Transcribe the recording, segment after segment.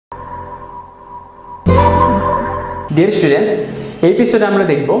Dear students, এই এপিসোডে আমরা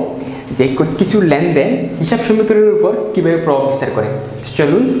দেখব যে কিছু লেনদেন হিসাব সমীকরণের উপর কীভাবে প্রভাব বিস্তার করে।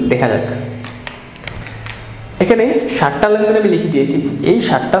 চলুন দেখা যাক। এখানে 7টা লেনদেন আমি লিখে দিয়েছি। এই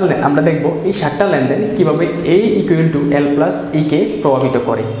 7টা আমরা দেখব এই 7টা লেনদেন কীভাবে A = L + E কে প্রভাবিত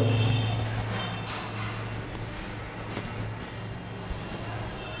করে।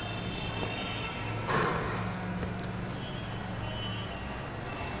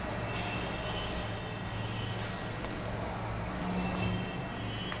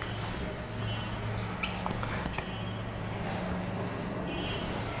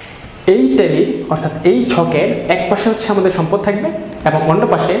 এই টেবিল অর্থাৎ এই ছকের এক পাশে হচ্ছে আমাদের সম্পদ থাকবে এবং অন্য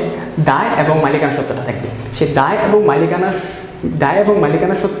পাশে দায় এবং মালিকানা সত্ত্বটা থাকবে। সেই দায় এবং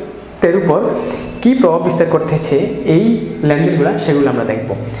মালিকানা সত্ত্বের উপর কী প্রভাব বিস্তার করতেছে এই লেনদেনগুলো, সেগুলো আমরা দেখব।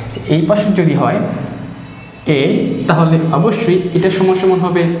 এই পাশে যদি হয় A, তাহলে অবশ্যই এটা সমান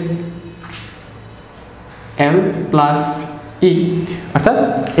হবে L + E, অর্থাৎ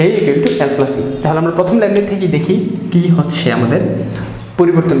A = L + E। তাহলে আমরা প্রথম লেনদেন থেকে দেখি কি হচ্ছে আমাদের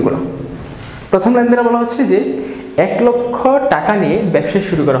পরিবর্তনগুলো। প্রথম লেনদেনে বলা হচ্ছে যে 1 লক্ষ টাকা নিয়ে ব্যবসা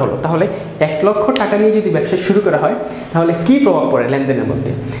শুরু করা হলো। তাহলে 1 লক্ষ টাকা নিয়ে যদি ব্যবসা শুরু করা হয় তাহলে কি প্রভাব পড়ে লেনদেনের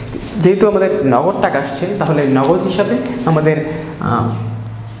মধ্যে? যেহেতু আমাদের নগদ টাকা আসছে, তাহলে নগদ হিসাবে আমাদের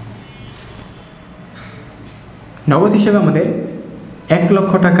 1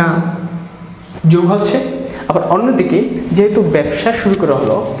 লক্ষ টাকা যোগ হচ্ছে। আবার অন্যদিকে যেহেতু ব্যবসা শুরু করা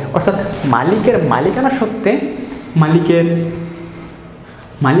হলো, অর্থাৎ মালিকের মালিকানা সত্ত্বে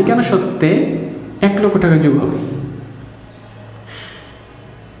 1 লক্ষ টাকা যোগ হবে।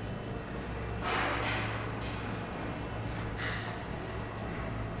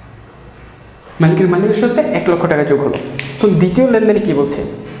 মালিকের সত্ত্বে 1 লক্ষ টাকা যোগ হলো। তো দ্বিতীয় লেনদেনে কি বলছে?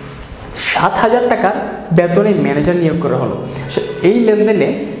 7,000 টাকা বেতনে ম্যানেজার নিয়োগ করা হলো। এই লেনদেনে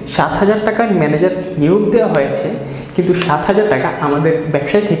 7,000 টাকার ম্যানেজার নিয়োগ দেওয়া হয়েছে, কিন্তু 7,000 টাকা আমাদের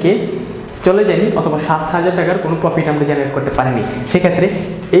ব্যবসায় থেকে চলে যায়নি, অথবা 7,000 টাকার কোনো প্রফিট আমরা জেনারেট করতে পারিনি। সেক্ষেত্রে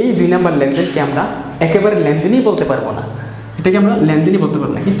এই 2 নম্বর লেনদেনকে আমরা একেবারে লেনদেনই বলতে পারবো না, এটাকে আমরা লেনদেনই বলতে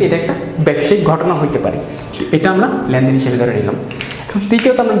পারবো না, কিন্তু এটা একটা ব্যবসায়িক ঘটনা হইতে পারে। এটা আমরা লেনদেন হিসেবে ধরে নিলাম। এখন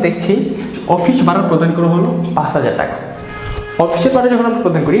তৃতীয়ত আমরা দেখছি অফিস ভাড়া প্রদান করা হলো 5,000 টাকা। অফিসের ভাড়া যখন আমরা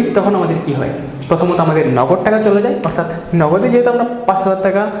প্রদান করি তখন আমাদের কি হয়? প্রথমত আমাদের নগদ টাকা চলে যায়, অর্থাৎ নগদে যেহেতু আমরা 5,000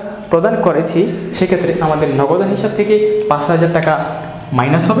 টাকা প্রদান করেছি, সেক্ষেত্রে আমাদের নগদ হিসাব থেকে 5,000 টাকা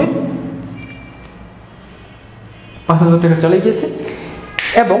মাইনাস হবে, 5,000 টাকা চলে গিয়েছে।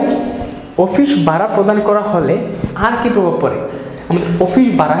 এবং অফিস ভাড়া প্রদান করা হলে আর কি প্রভাব পড়ে? আমাদের অফিস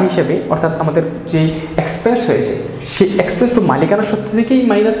ভাড়া হিসেবে, অর্থাৎ আমাদের যে এক্সপেন্স হয়েছে সেই এক্সপেন্স তো মালিকানা সত্ত্ব থেকেই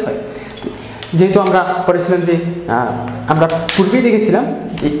মাইনাস হয়। যেহেতু আমরা পড়েছিলাম যে আমরা পূর্বেই দেখেছিলাম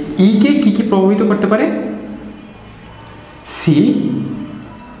যে ইকে কী প্রভাবিত করতে পারে? C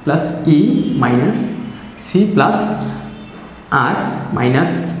 + E - C + R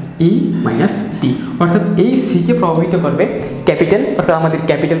 - E - D, অর্থাৎ এই সিকে প্রভাবিত করবে ক্যাপিটাল, অর্থাৎ আমাদের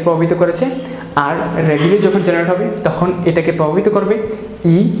ক্যাপিটাল প্রভাবিত করেছে। আর রেভিনিউ যখন জেনারেট হবে তখন এটাকে প্রভাবিত করবে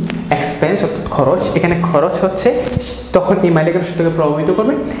ই, এক্সপেন্স অর্থাৎ খরচ। এখানে খরচ হচ্ছে, তখন এই মালিকানা সত্ত্বকে প্রভাবিত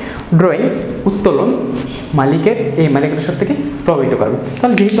করবে। ড্রয়িং, উত্তোলন, এই মালিকানা সত্ত্বকে প্রভাবিত করবে।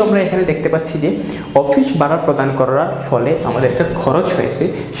 তাহলে যেহেতু আমরা এখানে দেখতে পাচ্ছি যে অফিস ভাড়া প্রদান করার ফলে আমাদের একটা খরচ হয়েছে,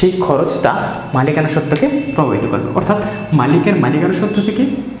 সেই খরচটা মালিকানা সত্ত্বকে প্রভাবিত করবে, অর্থাৎ মালিকানা সত্ত্ব থেকে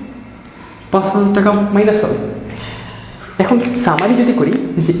 5,000 টাকা মাইনাস হবে। এখন সামারি যদি করি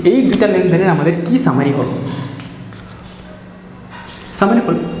যে এই 2টা লেনদেনের আমাদের কি সামারি হলো? সামারি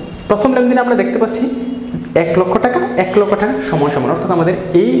হল প্রথম লেনদেনে আমরা দেখতে পাচ্ছি 1 লক্ষ টাকা সমান, অর্থাৎ আমাদের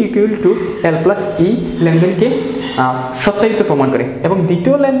A = L + E লেনদেনকে সত্যায়িত প্রমাণ করে। এবং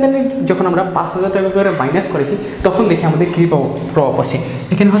দ্বিতীয় লেনদেনে যখন আমরা 5,000 টাকা করে মাইনাস করেছি তখন দেখি আমাদের কী প্রভাব পড়ছে।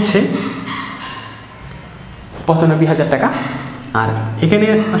 এখানে হচ্ছে 95,000 টাকা, আর এখানে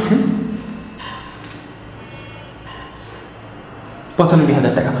আছে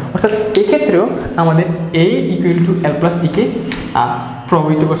 95,000 টাকা। অর্থাৎ এক্ষেত্রেও আমাদের A = L + E কে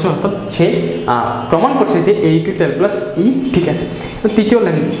প্রভাবিত করছে, অর্থাৎ সে প্রমাণ করছে যে A = L + E ঠিক আছে।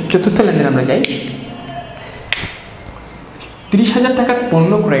 চতুর্থ লেনদেন আমরা যাই। 30,000 টাকার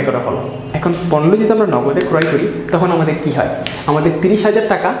পণ্য ক্রয় করা হলো। এখন পণ্য যদি আমরা নগদে ক্রয় করি তখন আমাদের কি হয়? আমাদের 30,000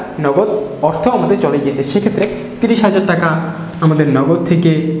 টাকা নগদ অর্থ আমাদের চলে গিয়েছে, সেক্ষেত্রে 30,000 টাকা আমাদের নগদ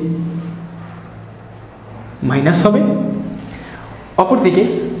থেকে মাইনাস হবে। অপরদিকে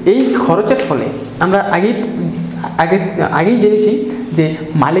এই খরচের ফলে আমরা আগেই জেনেছি যে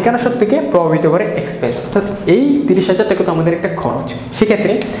মালিকানা সত্ত্বকে প্রভাবিত করে এক্সপেন্স, অর্থাৎ এই 30,000 টাকা তো আমাদের একটা খরচ।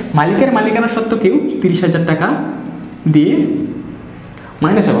 সেক্ষেত্রে মালিকানা সত্ত্বকেও 30,000 টাকা দিয়ে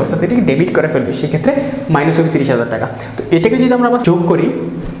মাইনাস হবে, অর্থাৎ এটাকে ডেবিট করে ফেলবে, সেক্ষেত্রে মাইনাস হবে 30,000 টাকা। তো এটাকে যদি আমরা আবার যোগ করি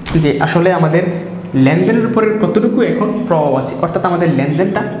যে আসলে আমাদের লেনদেনের উপরে কতটুকু এখন প্রভাব আছে, অর্থাৎ আমাদের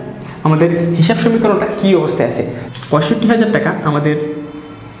লেনদেনটা, আমাদের হিসাব সমীকরণটা কী অবস্থায় আছে। ৬৫,০০০ টাকা আমাদের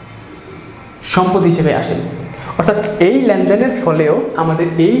সম্পদ হিসেবে আসে, অর্থাৎ এই লেনদেনের ফলেও আমাদের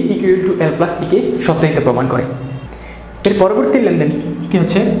এই ইকুয়াল টু এল প্লাস ইকে সত্যায়িত প্রমাণ করে। এর পরবর্তী লেনদেন কি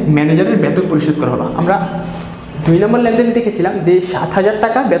হচ্ছে, ম্যানেজারের বেতন পরিশোধ করা হলো। আমরা 2 নম্বর লেনদেন দেখেছিলাম যে ৭,০০০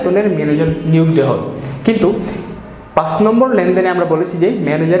 টাকা বেতনের ম্যানেজার নিয়োগ দেওয়া হলো, কিন্তু 5 নম্বর লেনদেনে আমরা বলেছি যে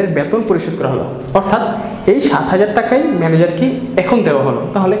ম্যানেজারের বেতন পরিশোধ করা হলো, অর্থাৎ এই ৭,০০০ টাকাই ম্যানেজারকে এখন দেওয়া হলো।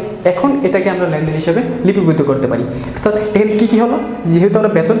 তাহলে এখন এটাকে আমরা লেনদেন হিসেবে লিপিবদ্ধ করতে পারি। অর্থাৎ এখানে কী হলো, যেহেতু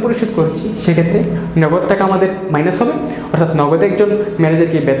আমরা বেতন পরিশোধ করছি সেক্ষেত্রে নগদ টাকা আমাদের মাইনাস হবে, অর্থাৎ নগদে একজন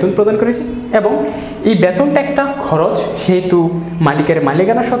ম্যানেজারকে বেতন প্রদান করেছি, এবং এই বেতনটা একটা খরচ, সেহেতু মালিকের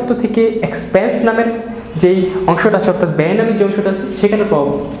মালিকানা সত্ত্ব থেকে এক্সপেন্স নামের যেই অংশটা আছে, অর্থাৎ ব্যয় নামের যে অংশটা আছে সেখানে প্রভাব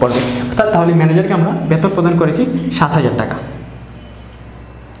পড়বে। অর্থাৎ তাহলে ম্যানেজারকে আমরা বেতন প্রদান করেছি ৭,০০০ টাকা।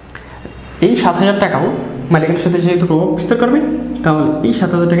 এই ৭,০০০ টাকাও মালিকানার সাথে যেহেতু প্রভাব বিস্তার করবে, তাহলে এই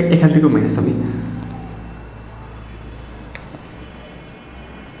 ৭,০০০ টাকা এখান থেকেও মাইনাস হবে।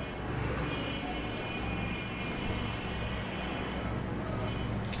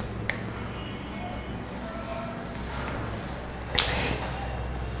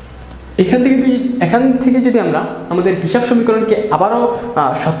 এখান থেকে যদি আমরা আমাদের হিসাব সমীকরণকে আবারও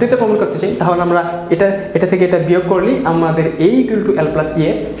সত্যিতে প্রমাণ করতে চাই, তাহলে আমরা এটা থেকে এটা বিয়োগ করলেই আমাদের এই equal to L plus E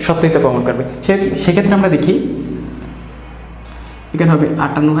এর সত্যিতে প্রমাণ করবে। সেক্ষেত্রে আমরা দেখি এখানে হবে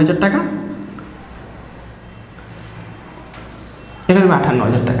 ৫৮,০০০ টাকা, এখানে হবে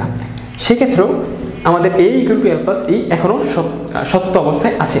 ৫৮,০০০ টাকা। সেক্ষেত্রেও আমাদের এই equal to L plus E এখনও সত্য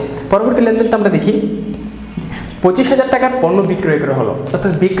অবস্থায় আছে। পরবর্তী লেনদেনটা আমরা দেখি, ২৫,০০০ টাকার পণ্য বিক্রয় করা হলো,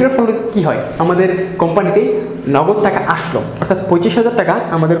 অর্থাৎ বিক্রয়ের ফলে কী হয়, আমাদের কোম্পানিতে নগদ টাকা আসলো, অর্থাৎ ২৫,০০০ টাকা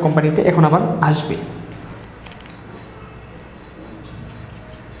আমাদের কোম্পানিতে এখন আবার আসবে।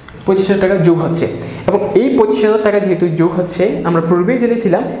 ২৫,০০০ টাকা যোগ হচ্ছে, এবং এই ২৫,০০০ টাকা যেহেতু যোগ হচ্ছে, আমরা পূর্বেই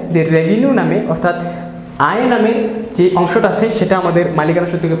জেনেছিলাম যে রেভিনিউ নামে, অর্থাৎ আয় নামের যে অংশটা আছে সেটা আমাদের মালিকানা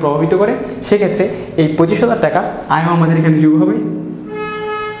সত্ত্বকে প্রভাবিত করে। সেক্ষেত্রে এই ২৫,০০০ টাকা আয়ও আমাদের এখানে যোগ হবে।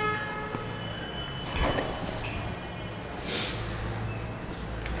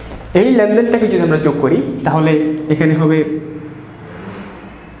 এই লেনদেনটাকে যদি আমরা যোগ করি, তাহলে এখানে হবে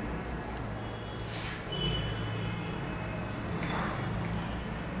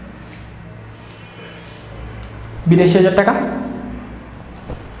 ৳৮২,০০০ টাকা।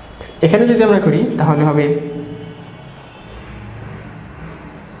 এখানে যদি আমরা করি তাহলে হবে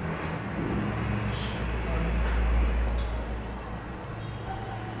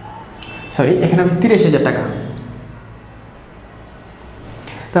এখানে হবে ৩০,০০০ টাকা।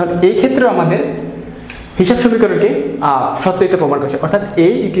 তাহলে এই ক্ষেত্রে আমাদের হিসাব সমীকরণকে সত্যিত প্রমাণ করছে, অর্থাৎ এ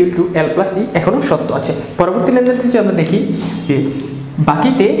equal to L plus E এখনও সত্য আছে। পরবর্তী লেনদেনটি যদি আমরা দেখি যে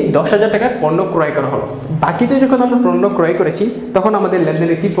বাকিতে 10,০০০ টাকার পণ্য ক্রয় করা হলো। বাকিতে যখন আমরা পণ্য ক্রয় করেছি তখন আমাদের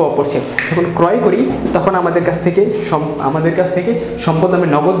লেনদেনে কী প্রভাব পড়ছে, যখন ক্রয় করি তখন আমাদের কাছ থেকে সম্পদ নামে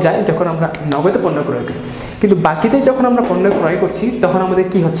নগদ যায়, যখন আমরা নগদে পণ্য ক্রয় করি। কিন্তু বাকিতে যখন আমরা পণ্য ক্রয় করছি তখন আমাদের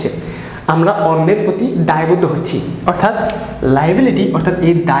কি হচ্ছে, আমরা অন্যের প্রতি দায়বদ্ধ হচ্ছি, অর্থাৎ লাইবিলিটি, অর্থাৎ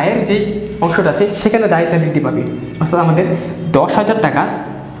এই দায়ের যে অংশটা আছে সেখানে দায়টা বৃদ্ধি পাবে। অর্থাৎ আমাদের 10,০০০ টাকা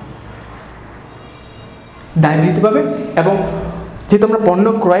দায় বৃদ্ধি পাবে, এবং যেহেতু আমরা পণ্য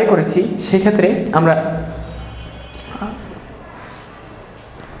ক্রয় করেছি সেক্ষেত্রে আমরা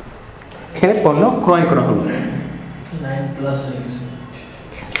এখানে পণ্য ক্রয় করা হলো।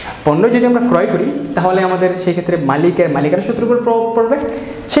 পণ্য যদি আমরা ক্রয় করি তাহলে আমাদের সেক্ষেত্রে মালিকের মালিকানা সত্ত্বের উপর প্রভাব পড়বে।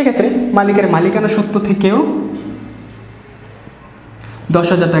 সেক্ষেত্রে মালিকের মালিকানা সত্ত্ব থেকেও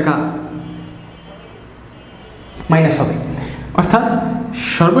 10,০০০ টাকা মাইনাস হবে, অর্থাৎ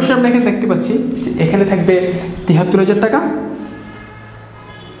সর্বশেষ আমরা এখানে দেখতে পাচ্ছি যে এখানে থাকবে ৭৩,০০০ টাকা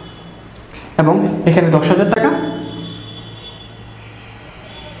এবং এখানে 10,০০০ টাকা,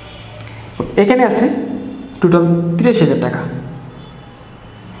 এখানে আছে টোটাল ৩০,০০০ টাকা।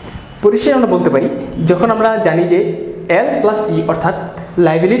 পরিশেষে আমরা বলতে পারি, যখন আমরা জানি যে এল প্লাস ই অর্থাৎ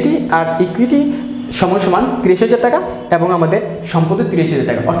লাইবিলিটি আর ইকুইটি সমান ৩০,০০০ টাকা এবং আমাদের সম্পদের ৩০,০০০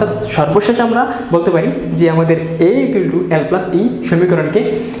 টাকা, অর্থাৎ সর্বশেষ আমরা বলতে পারি যে আমাদের এ equal to L plus E সমীকরণকে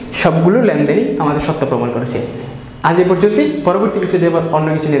সবগুলো লেনদেনই আমাদের সত্য প্রমাণ করেছে। আজ এ পর্যন্তই, পরবর্তী কিছু দিয়ে আবার অন্য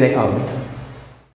কিছু নিয়ে দেখা হবে।